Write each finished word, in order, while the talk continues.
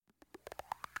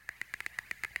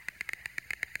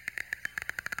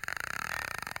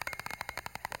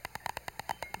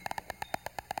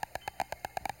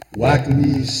Whack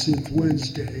Me Synth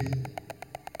Wednesday.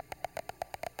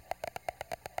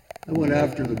 I went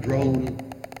after the drone,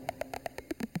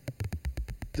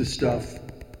 the stuff,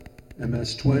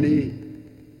 MS-20,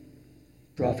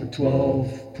 Prophet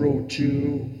 12, Pro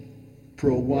 2,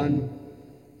 Pro 1.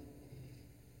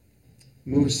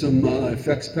 Move some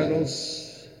effects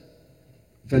pedals,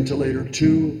 Ventilator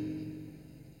 2,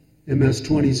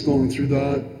 MS-20's going through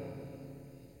that,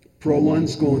 Pro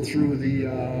 1's going through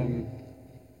the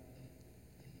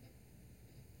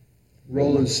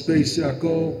Roland Space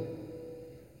Echo.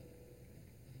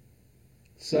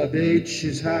 Sub H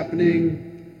is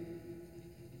happening,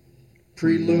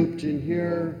 pre-looped in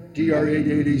here,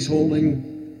 DR880's holding,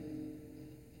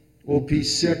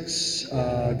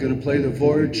 OP6, gonna play the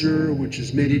Voyager, which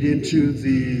is mated into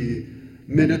the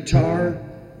Minotaur,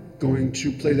 going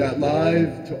to play that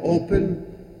live to open,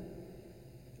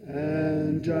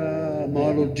 and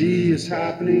Model D is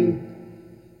happening.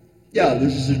 Yeah,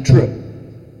 this is a trip.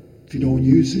 If you don't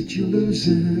use it, you lose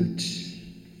it.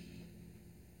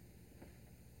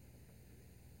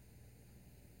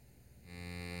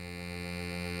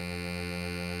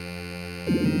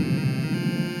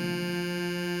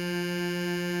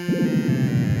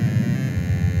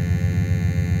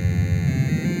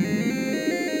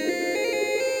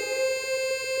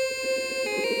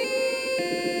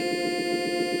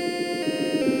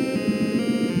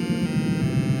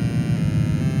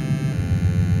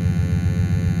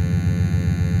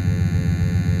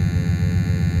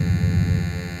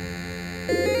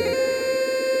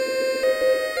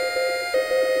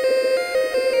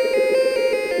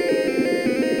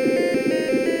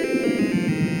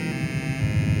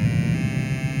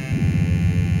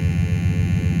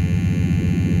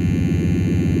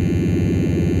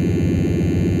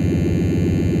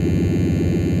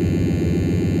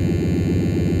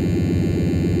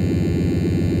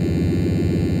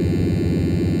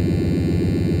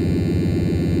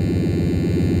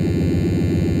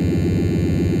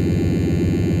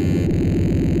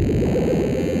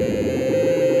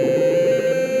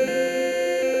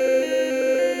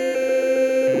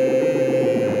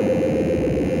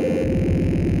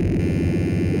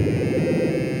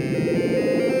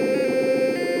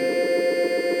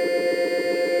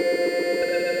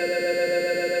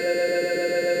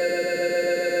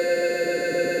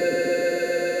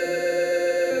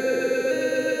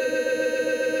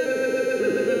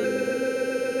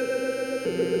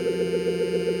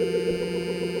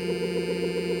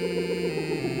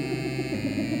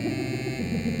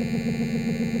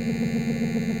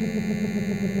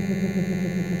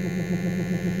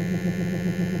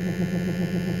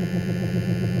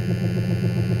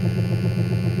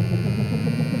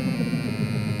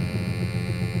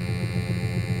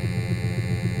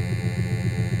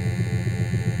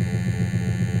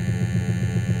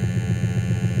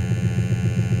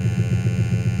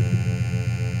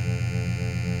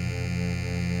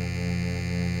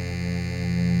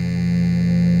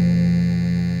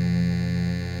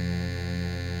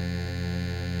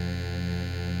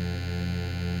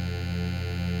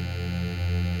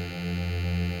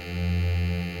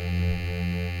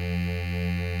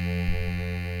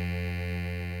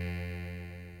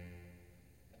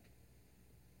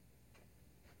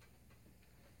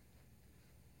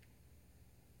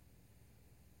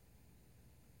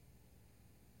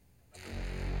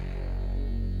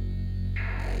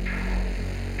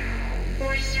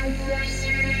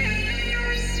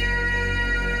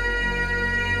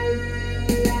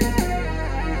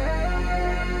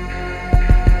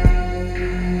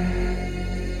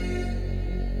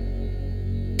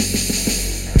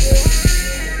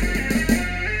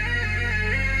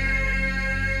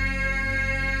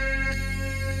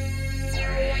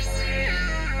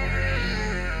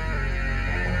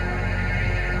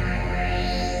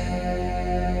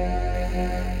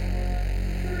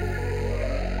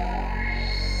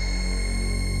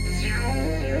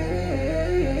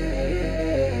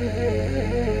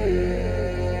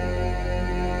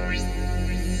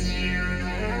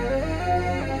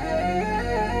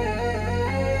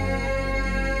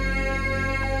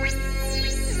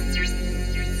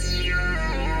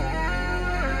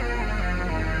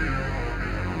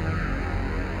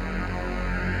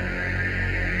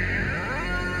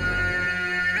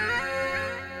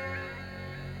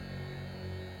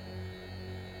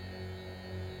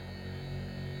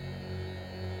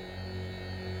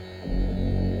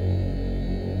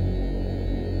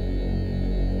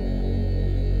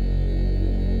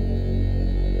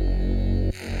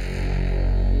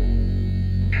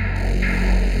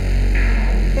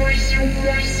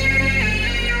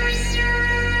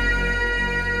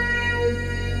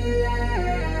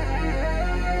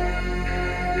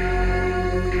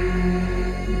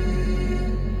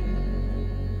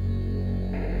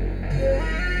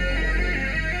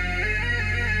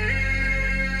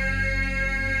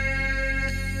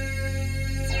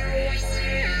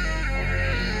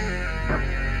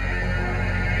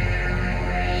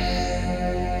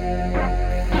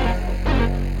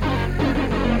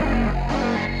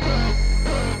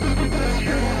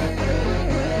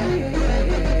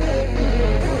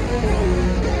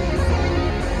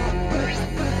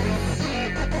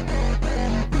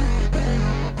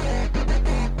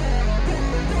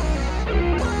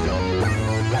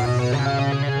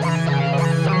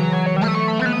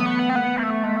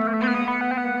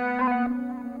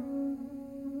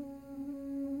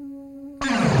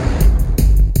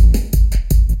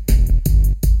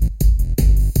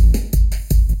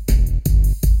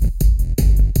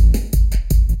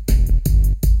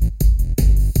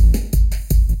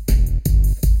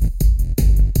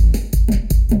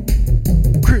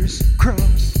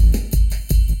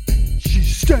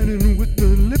 standing with the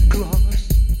lip gloss.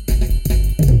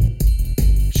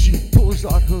 She pulls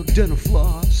out her dental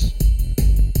floss.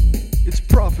 It's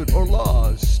profit or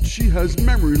loss. She has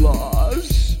memory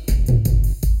loss.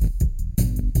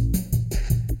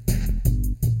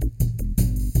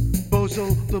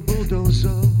 Bozo the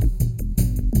bulldozer,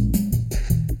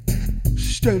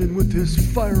 standing with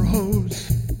his fire hose.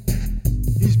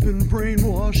 He's been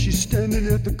brainwashed. She's standing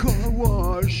at the car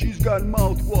wash. She's got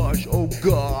mouthwash. Oh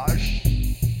gosh.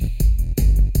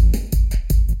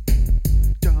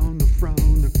 Down the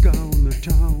frown, the gown, the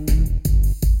town.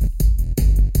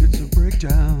 It's a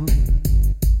breakdown.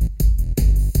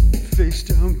 Face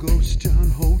down, ghost town,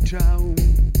 whole town.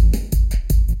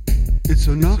 It's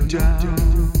a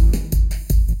knockdown.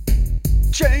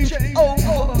 Change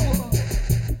over.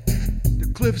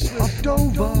 The cliffs of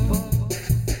Dover.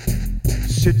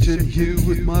 Sitting here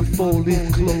with my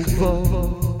four-leaf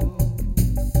clover.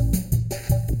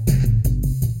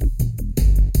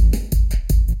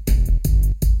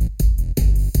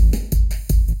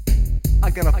 I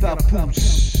got a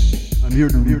papoose. I'm here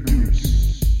to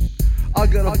reduce. I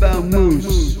got a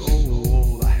vamoose.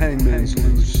 Oh, the hangman's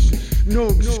loose. No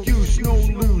excuse, no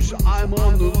loose. I'm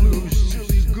on the loose.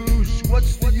 Silly goose,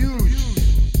 what's the use?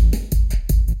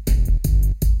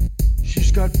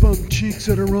 She's got bump cheeks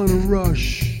that are on a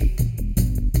rush.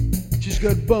 She's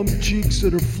got bump cheeks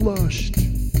that are flushed.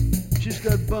 She's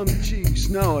got bump cheeks.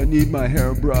 Now I need my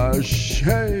hairbrush.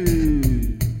 Hey.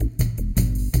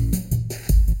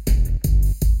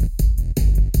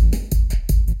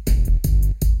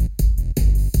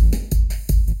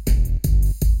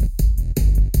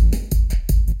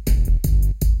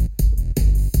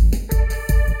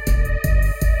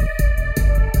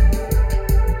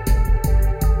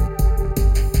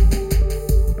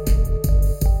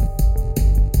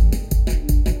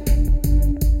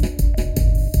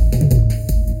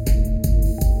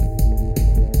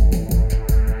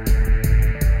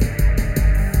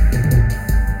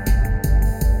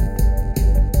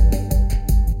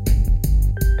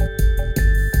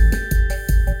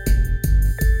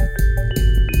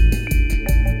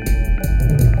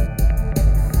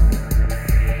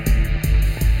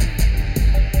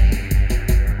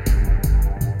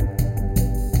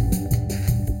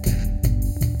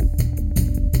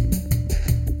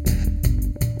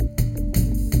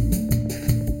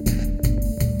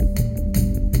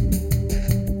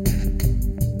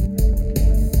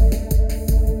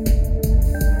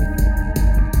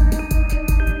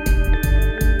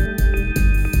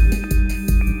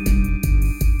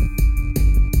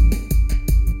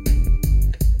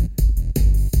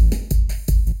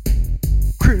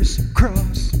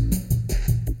 Crisscross.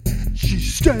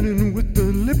 She's standing with the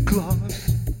lip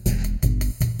gloss.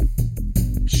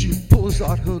 She pulls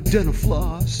out her dental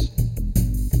floss.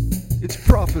 It's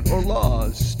profit or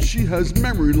loss. She has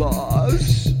memory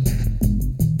loss.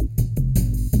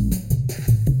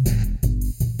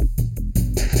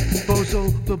 Bozo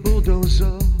the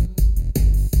bulldozer,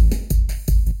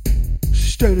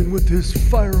 standing with his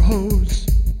fire hose.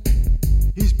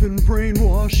 He's been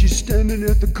brainwashed. She's standing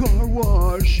at the car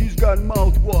wash. She's got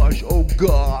mouthwash. Oh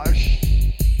gosh.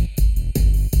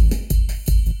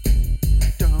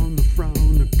 Down the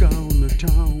frown, the gown, the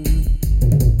town.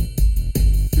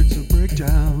 It's a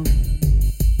breakdown.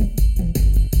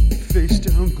 Face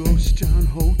down, ghost town,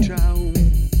 whole town.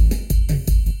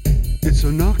 It's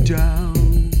a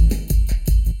knockdown.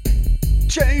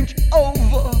 Change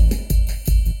over.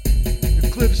 The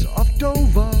cliffs of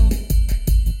Dover.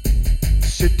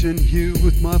 Sitting here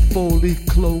with my four-leaf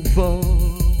clover.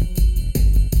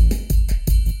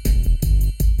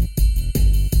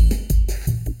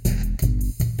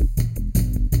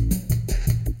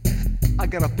 I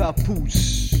got a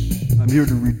papoose. I'm here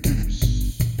to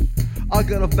reduce. I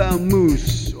got a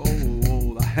vamoose.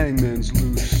 Oh, the hangman's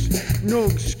loose. No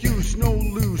excuse, no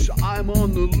loose. I'm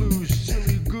on the loose.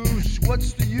 Silly goose,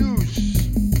 what's the use?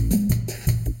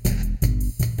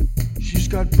 She's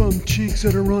got bump cheeks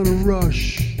that are on a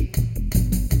rush.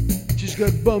 She's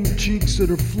got bump cheeks that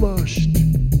are flushed.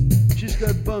 She's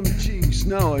got bump cheeks.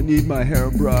 Now I need my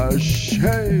hairbrush.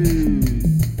 Hey.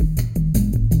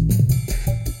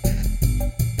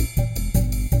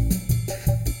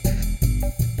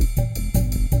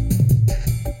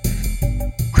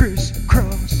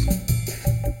 Crisscross.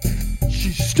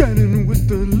 She's standing with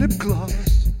the lip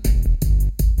gloss.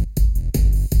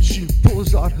 She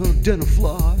pulls out her dental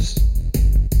floss.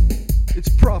 It's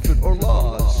profit or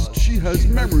loss. She has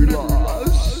memory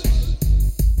loss.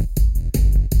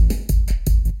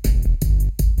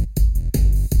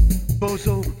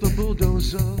 Bozo the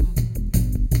bulldozer,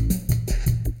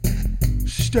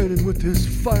 standing with his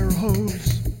fire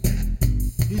hose.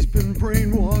 He's been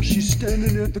brainwashed, she's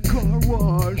standing at the car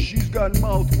wash. She's got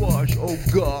mouthwash, oh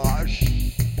gosh.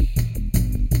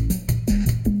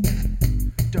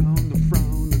 Down the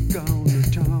frown, the gown, the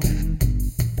town.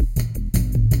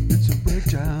 It's a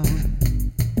breakdown.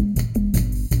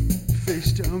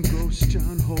 Face down, ghost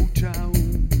town, whole town.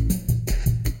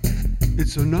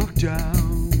 It's a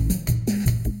knockdown.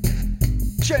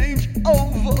 Change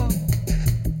over.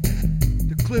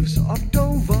 The cliffs of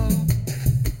Dover.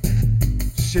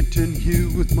 Sitting here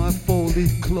with my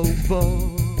four-leaf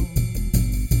clover.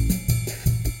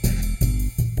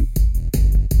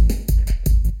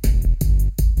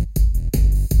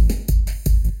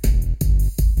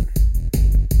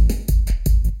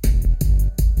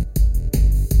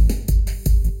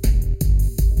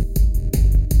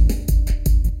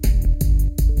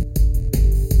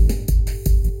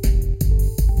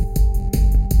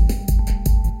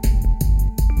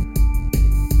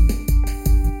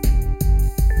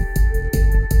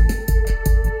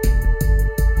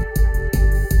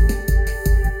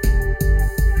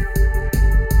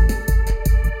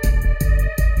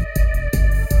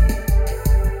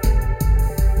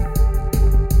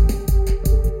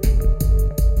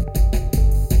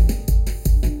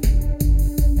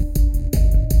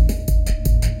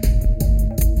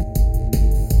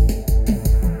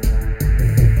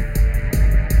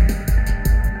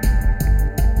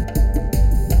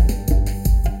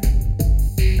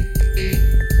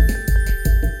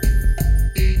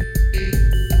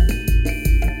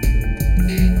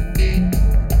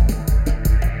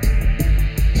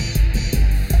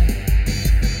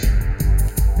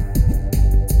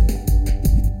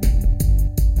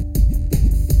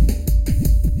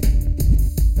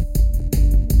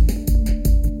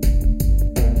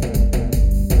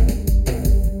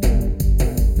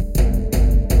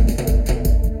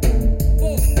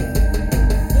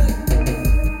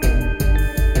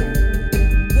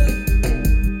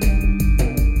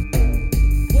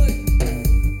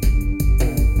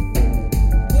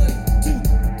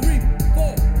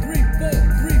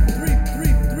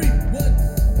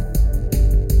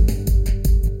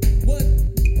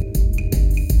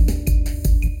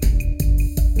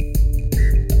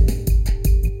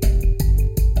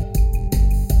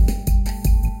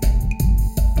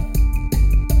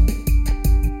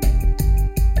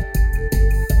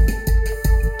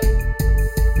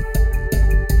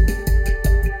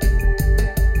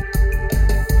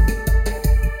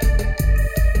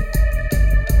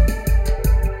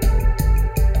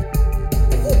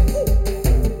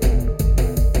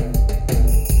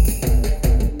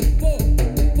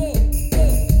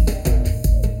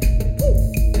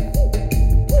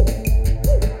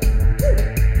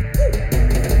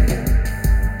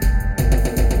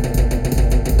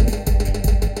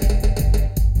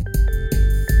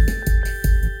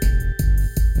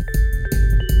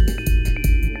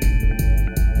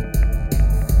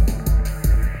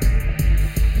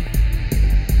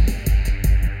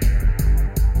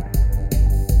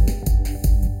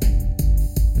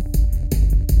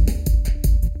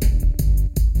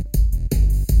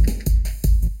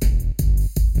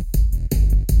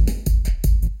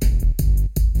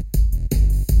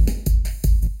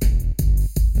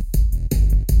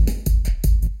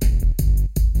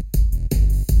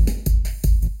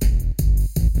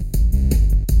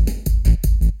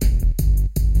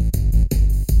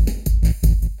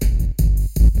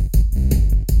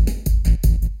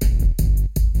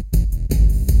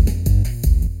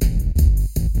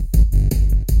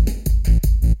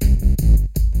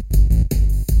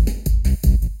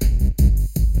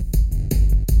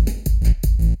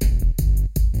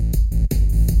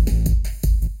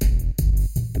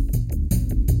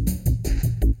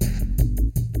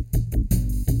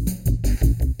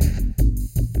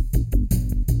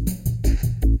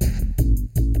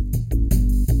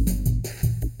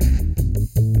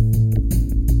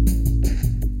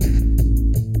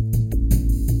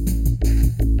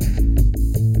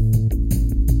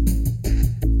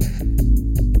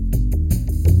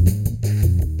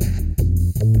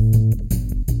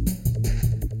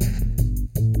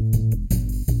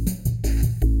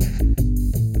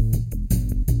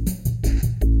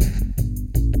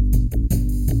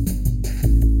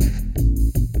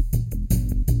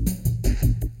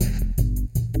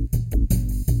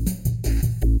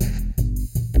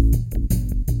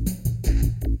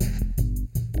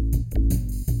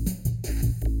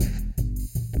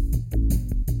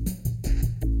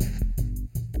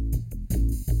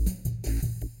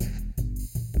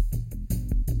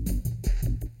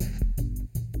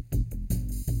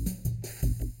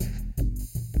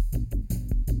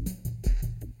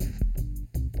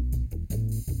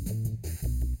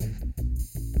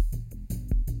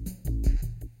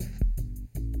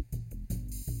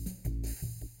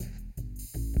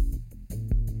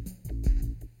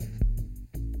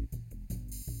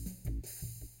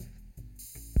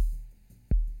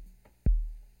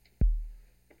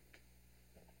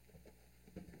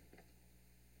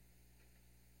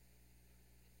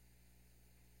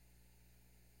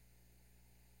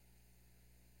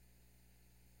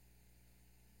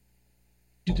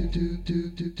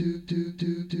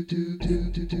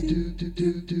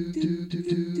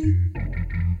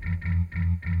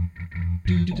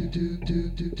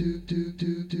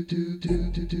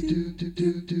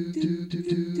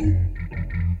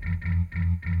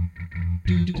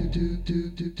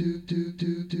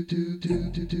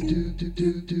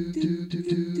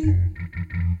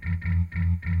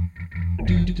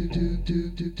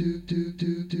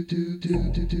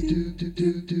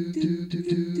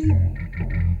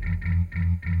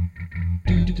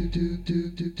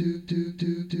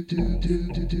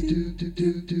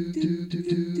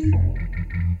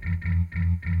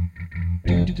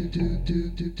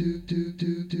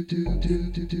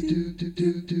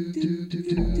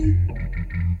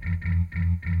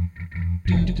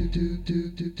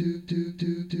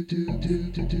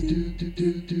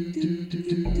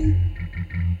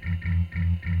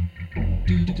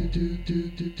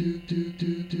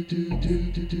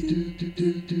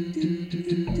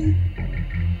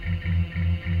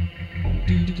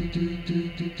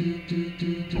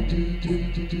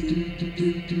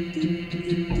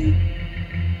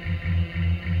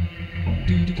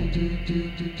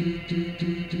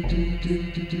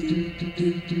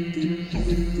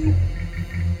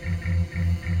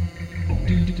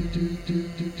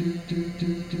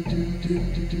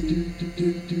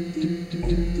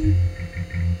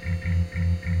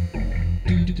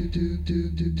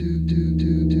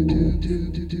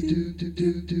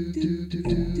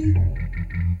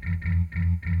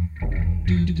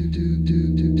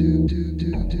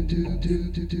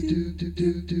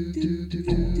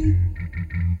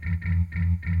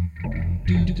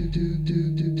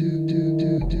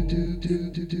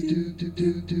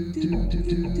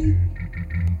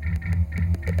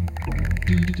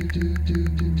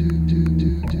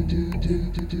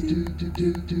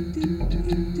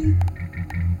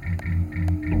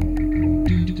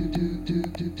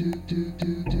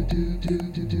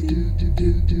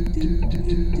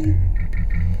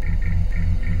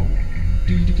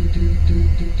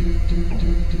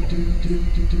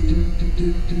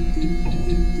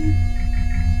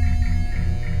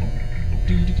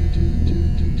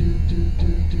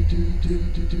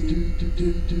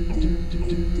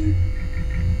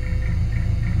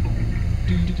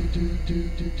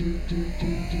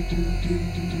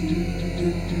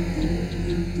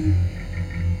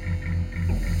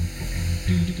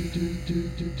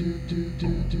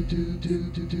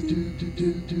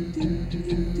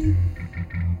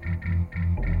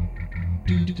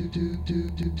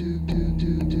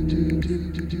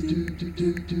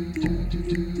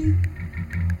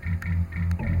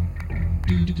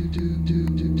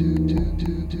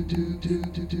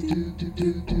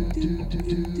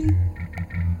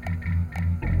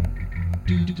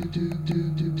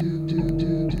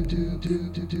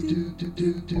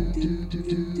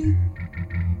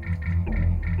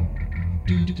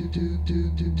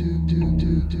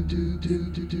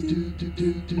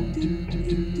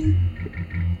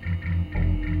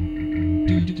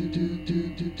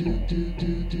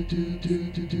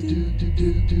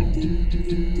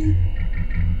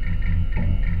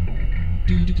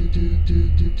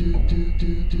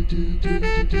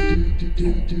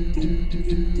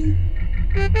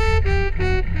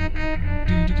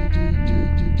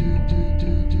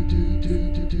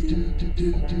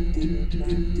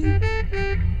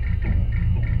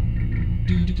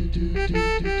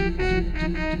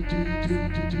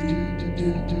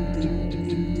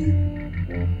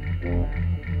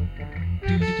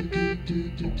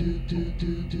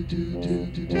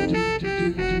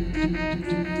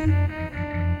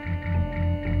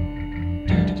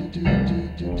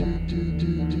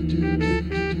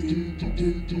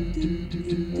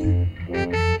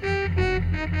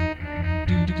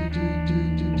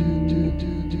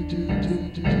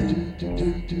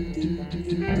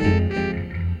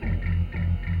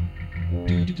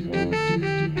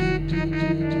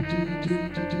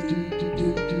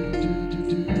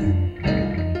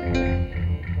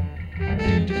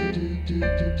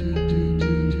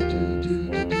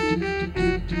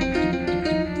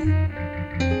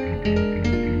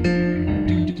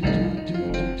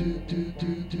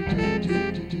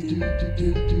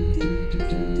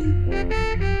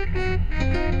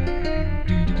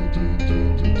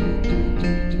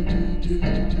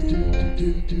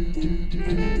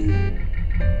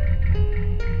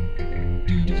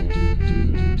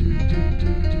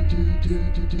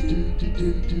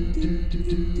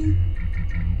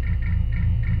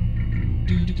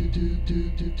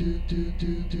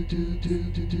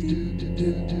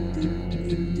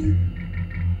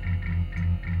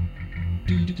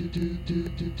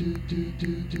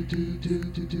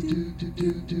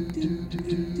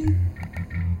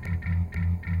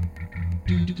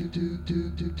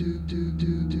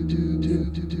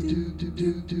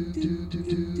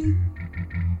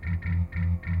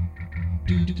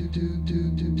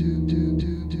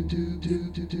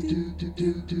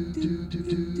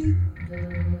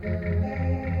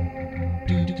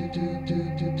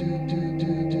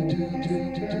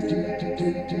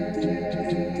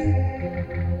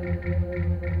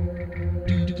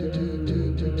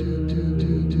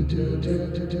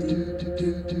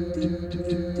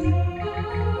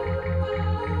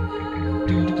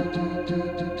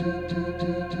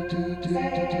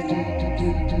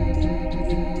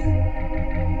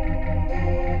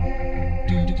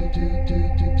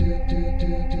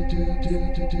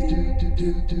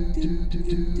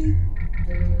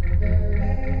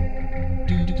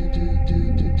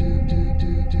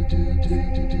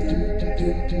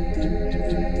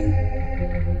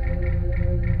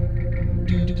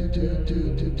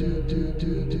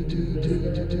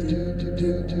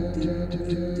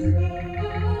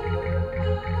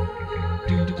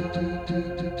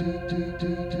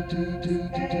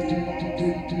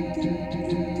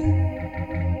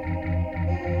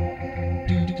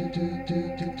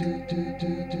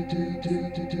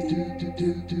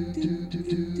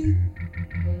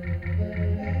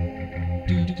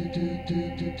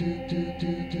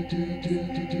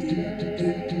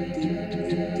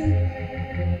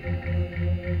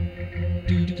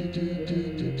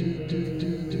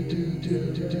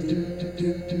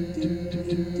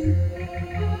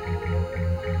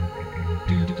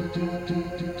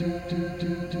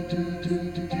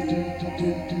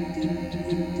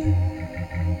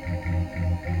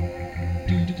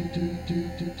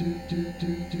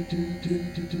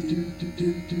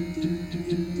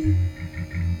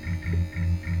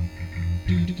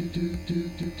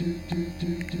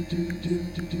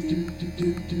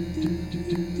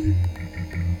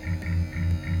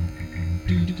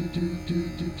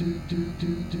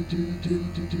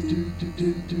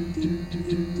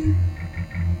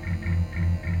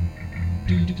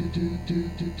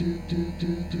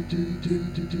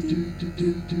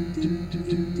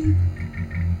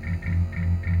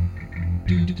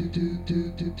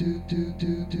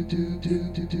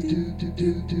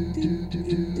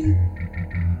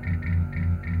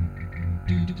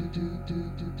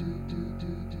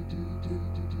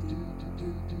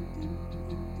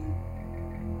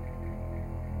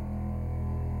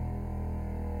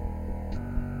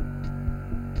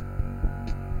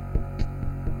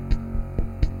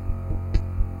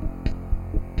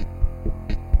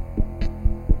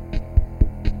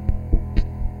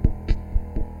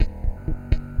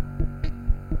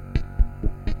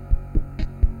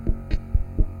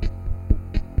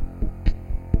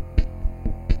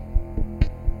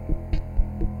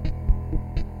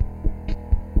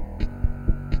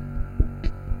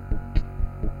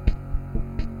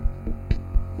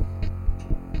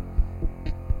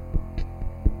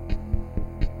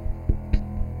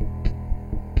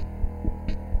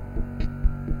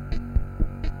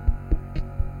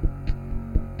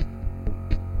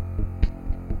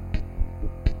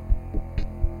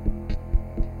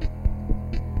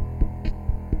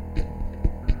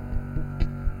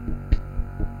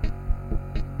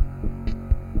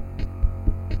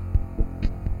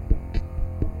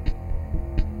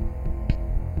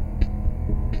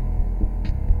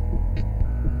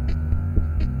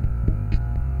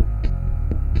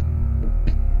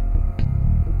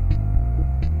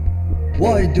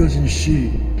 Why doesn't she?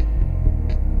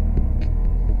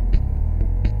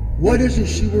 Why doesn't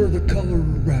she wear the color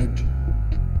red?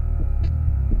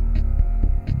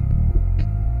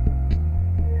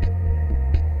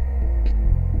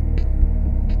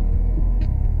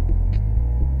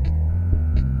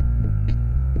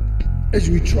 As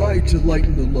we try to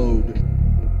lighten the load,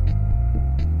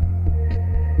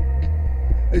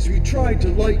 as we try to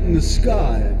lighten the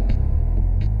sky,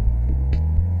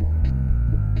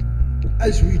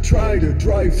 as we try to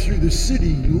drive through the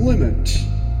city limit,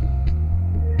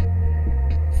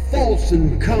 false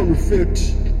and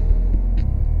counterfeit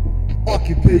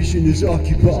occupation is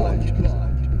occupied.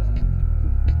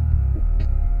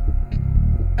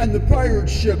 And the pirate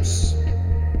ships,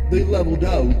 they leveled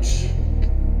out.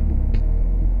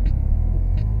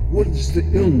 What is the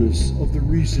illness of the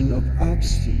reason of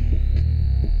absence?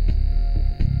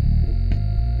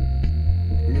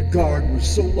 And the guard was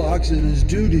so lax in his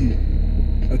duty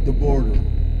at the border.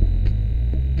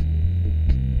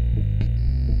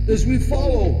 As we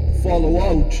follow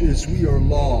out as we are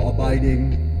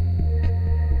law-abiding,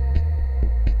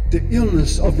 The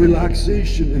illness of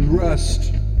relaxation and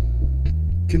rest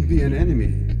can be an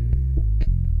enemy.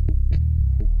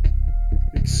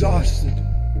 Exhausted,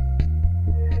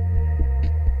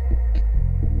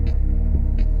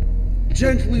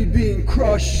 gently being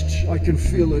crushed, I can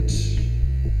feel it,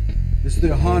 as they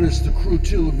harness the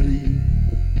cruelty.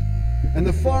 And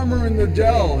the farmer in the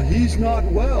dell, he's not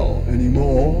well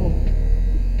anymore.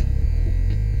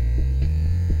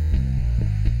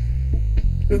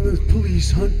 And the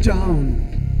police hunt down,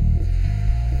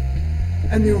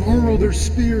 and they hurl their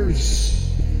spears.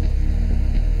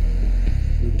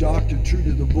 The doctor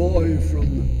treated the boy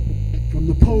from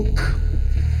the poke,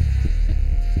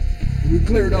 and we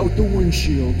cleared out the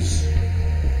windshields.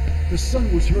 The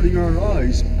sun was hurting our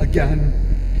eyes again.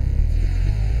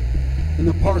 And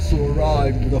the parcel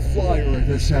arrived with a flyer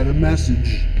that had a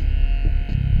message.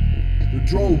 The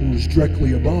drone was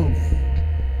directly above,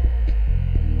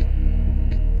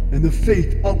 and the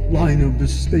faint outline of the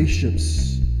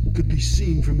spaceships could be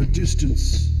seen from a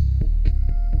distance.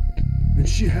 And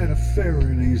she had a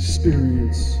ferreting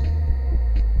experience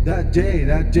that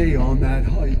day on that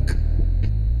hike.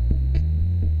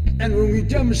 And when we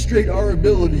demonstrate our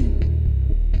ability,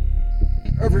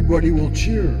 everybody will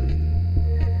cheer.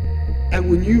 And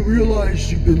when you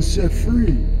realize you've been set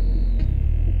free,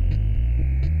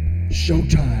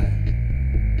 showtime.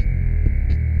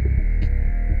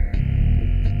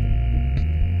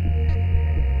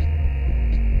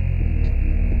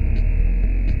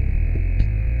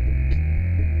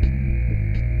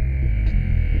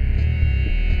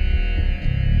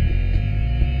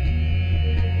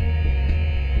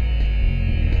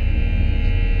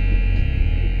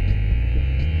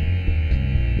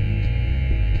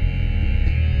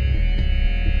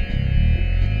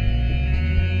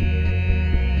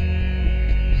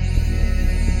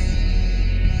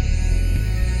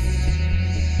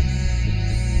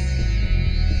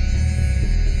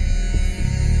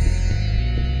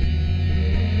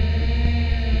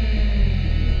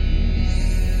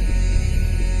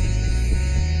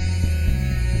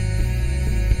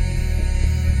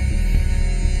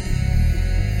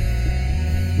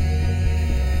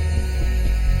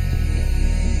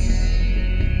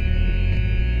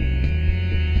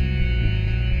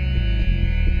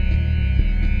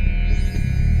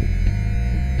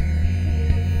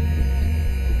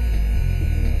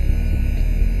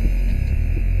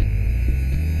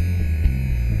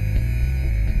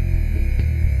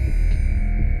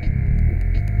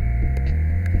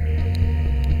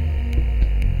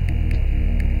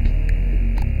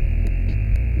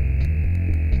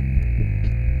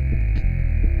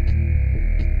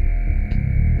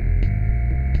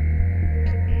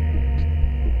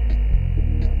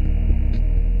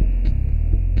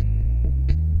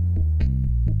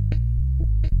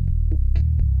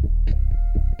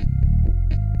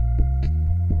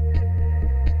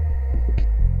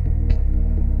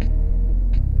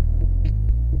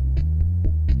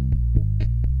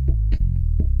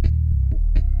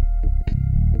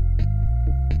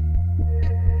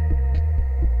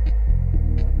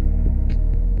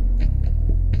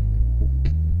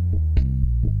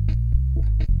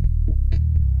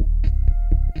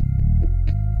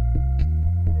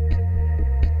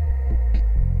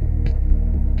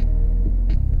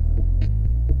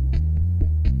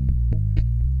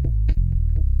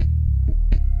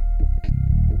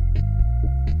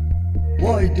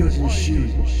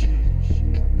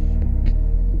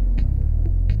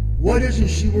 Why doesn't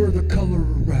she wear the color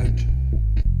red?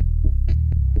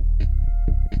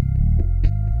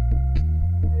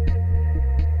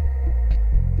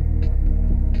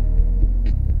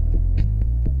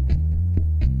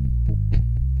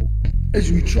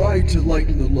 As we try to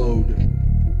lighten the load,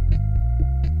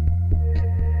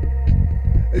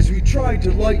 as we try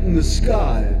to lighten the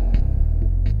sky,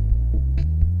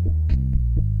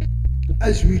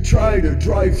 as we try to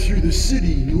drive through the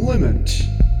city limit,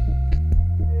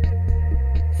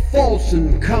 false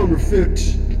and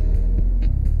counterfeit,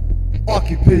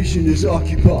 occupation is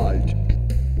occupied.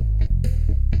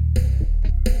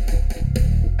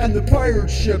 And the pirate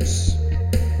ships,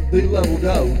 they leveled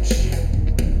out.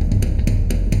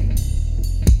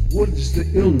 What is the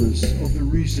illness of the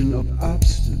reason of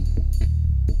abstinence?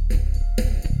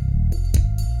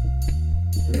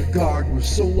 And the guard was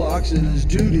so lax in his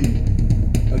duty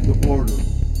at the border.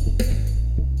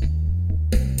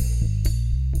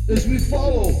 As we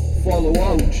follow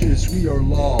out as we are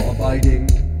law-abiding,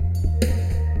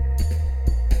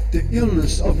 the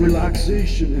illness of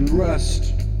relaxation and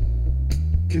rest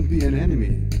can be an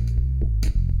enemy.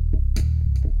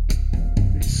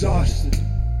 Exhausted,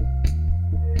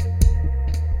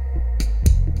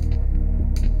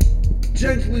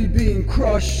 gently being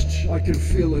crushed, I can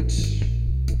feel it,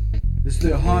 as they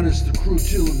harness the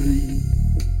cruelty.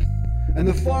 And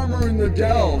the farmer in the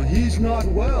dell, he's not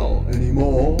well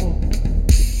anymore.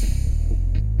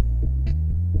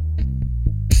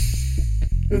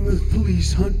 And the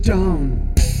police hunt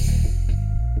down,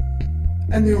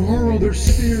 and they hurl their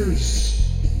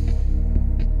spears.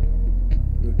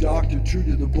 The doctor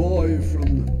treated the boy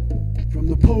from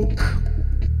the poke,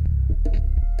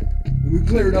 and we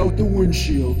cleared out the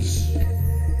windshields.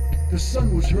 The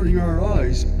sun was hurting our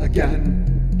eyes again.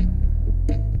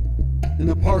 And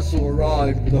the parcel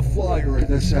arrived with a flyer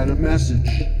that had a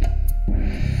message.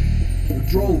 The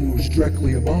drone was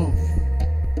directly above,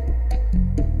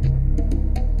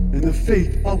 and the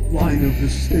faint outline of the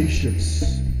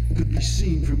spaceships could be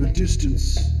seen from a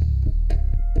distance.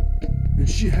 And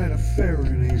she had a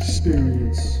ferreting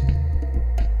experience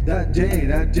that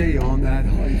day on that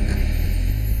hike.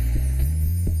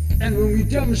 And when we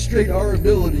demonstrate our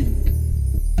ability,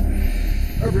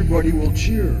 everybody will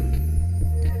cheer.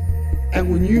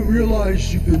 And when you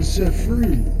realize you've been set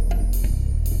free,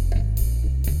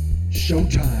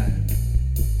 showtime.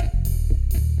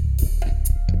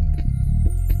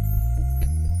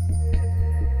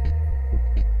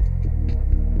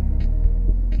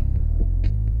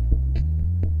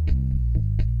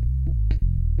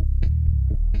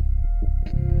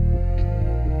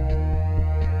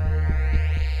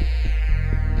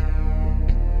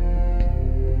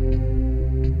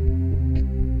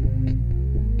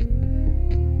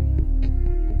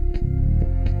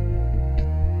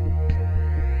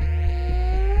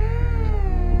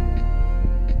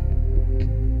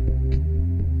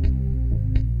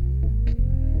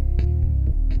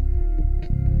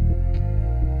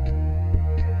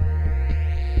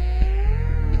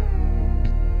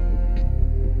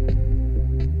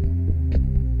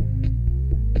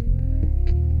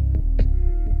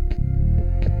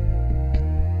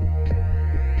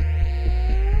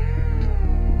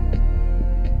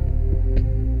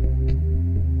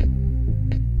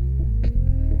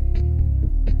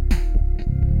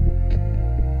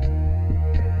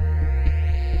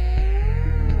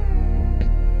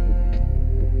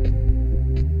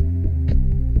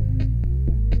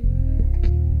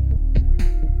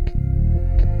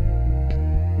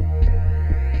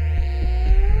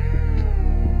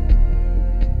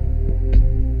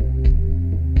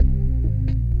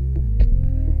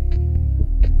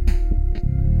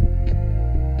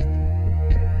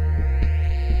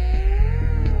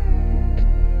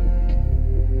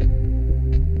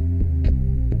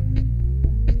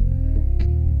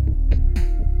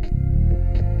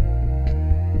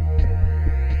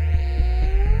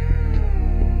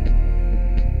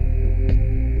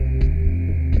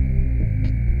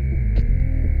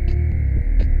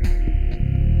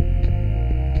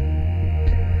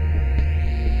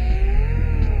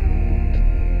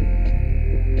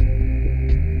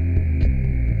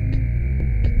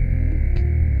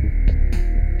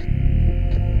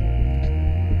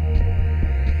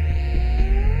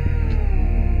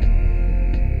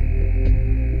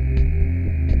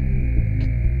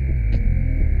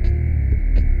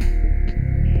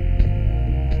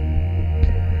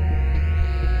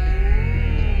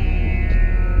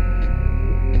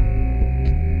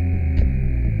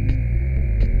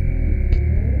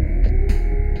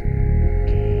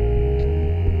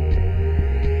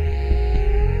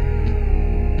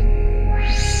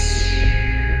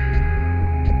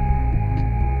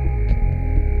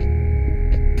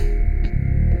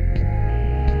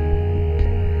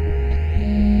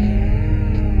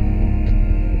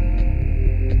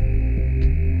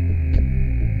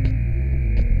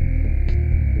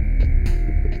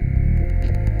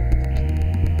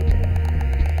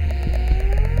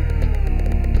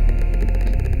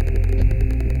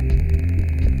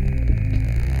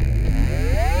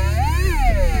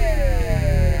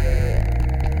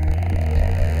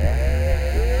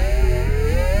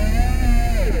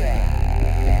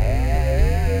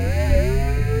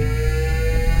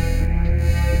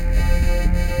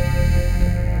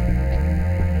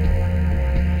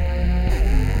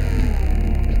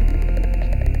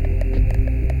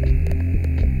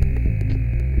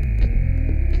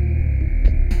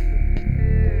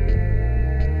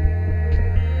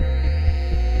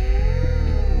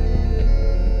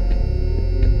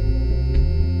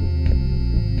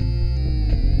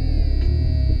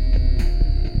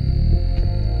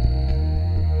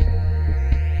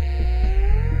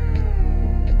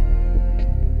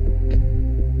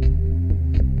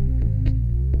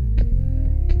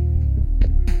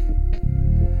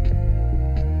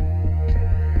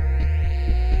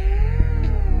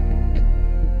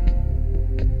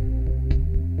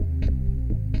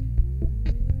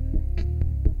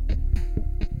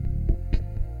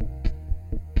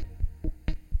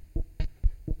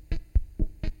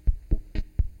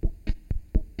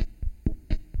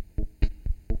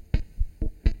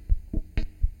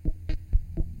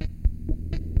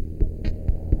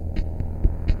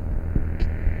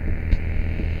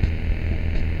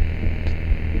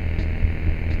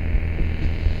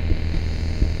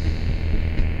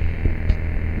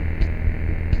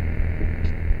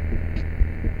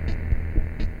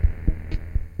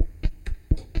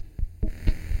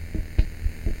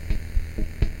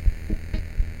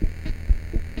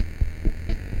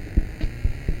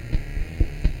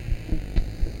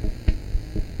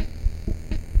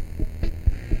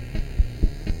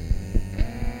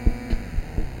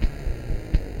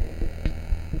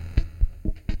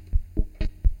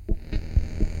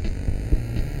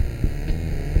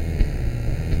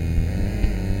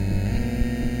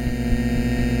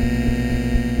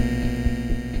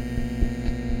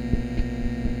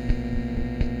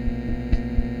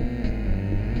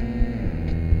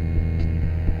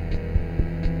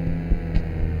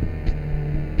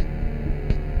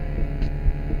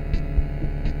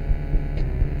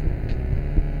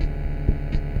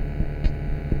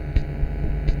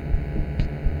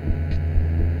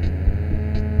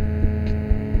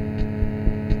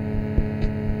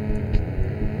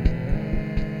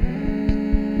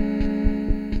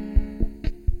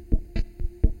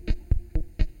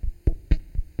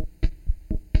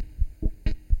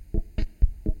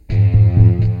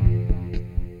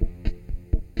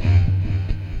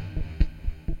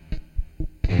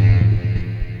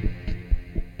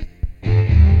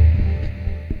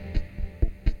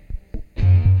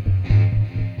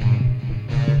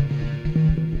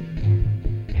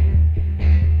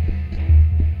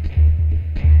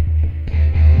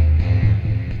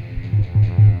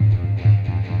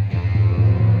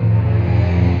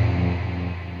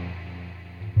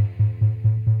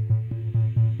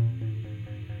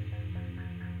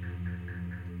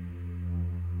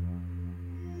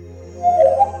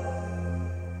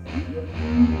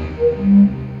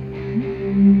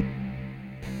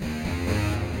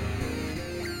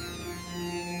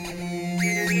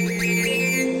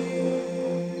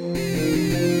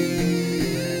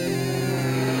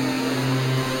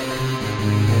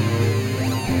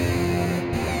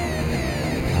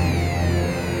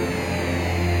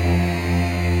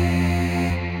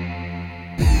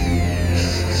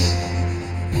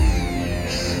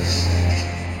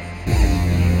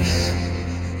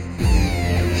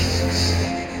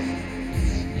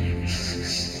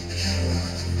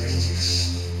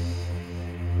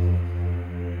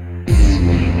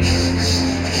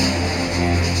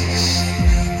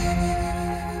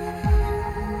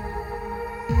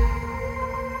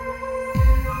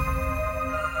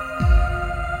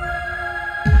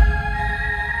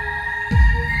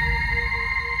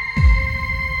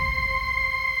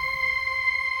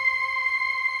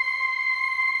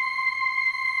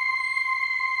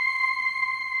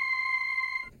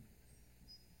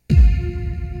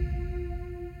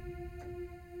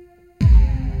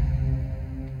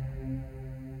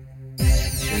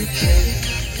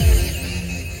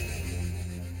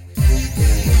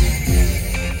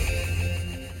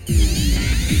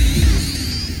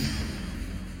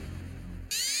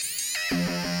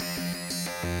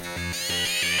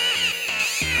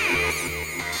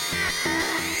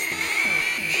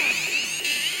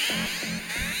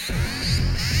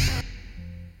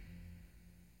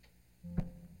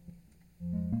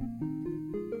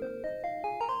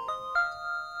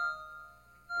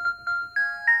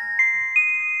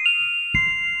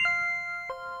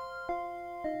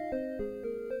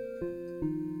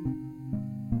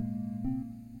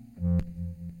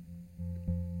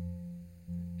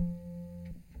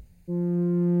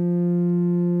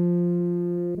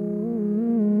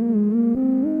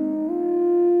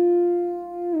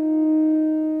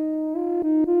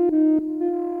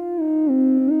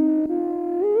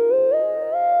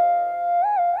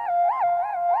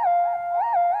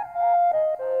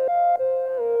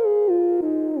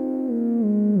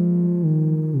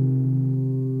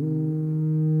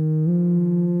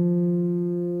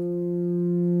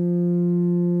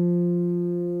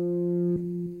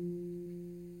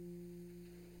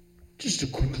 Just a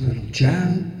quick little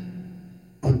jam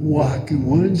on Wacky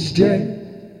Wednesday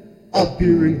up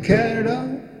here in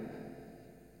Canada.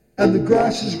 And the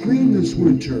grass is green this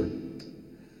winter.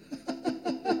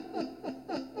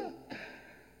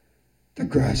 The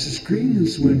grass is green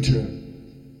this winter.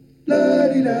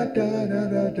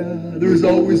 La-di-da-da-da-da-da. There's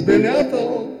always been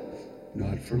Ethel.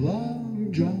 Not for long,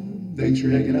 John. Thanks for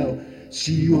hanging out.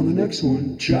 See you on the next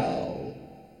one. Ciao.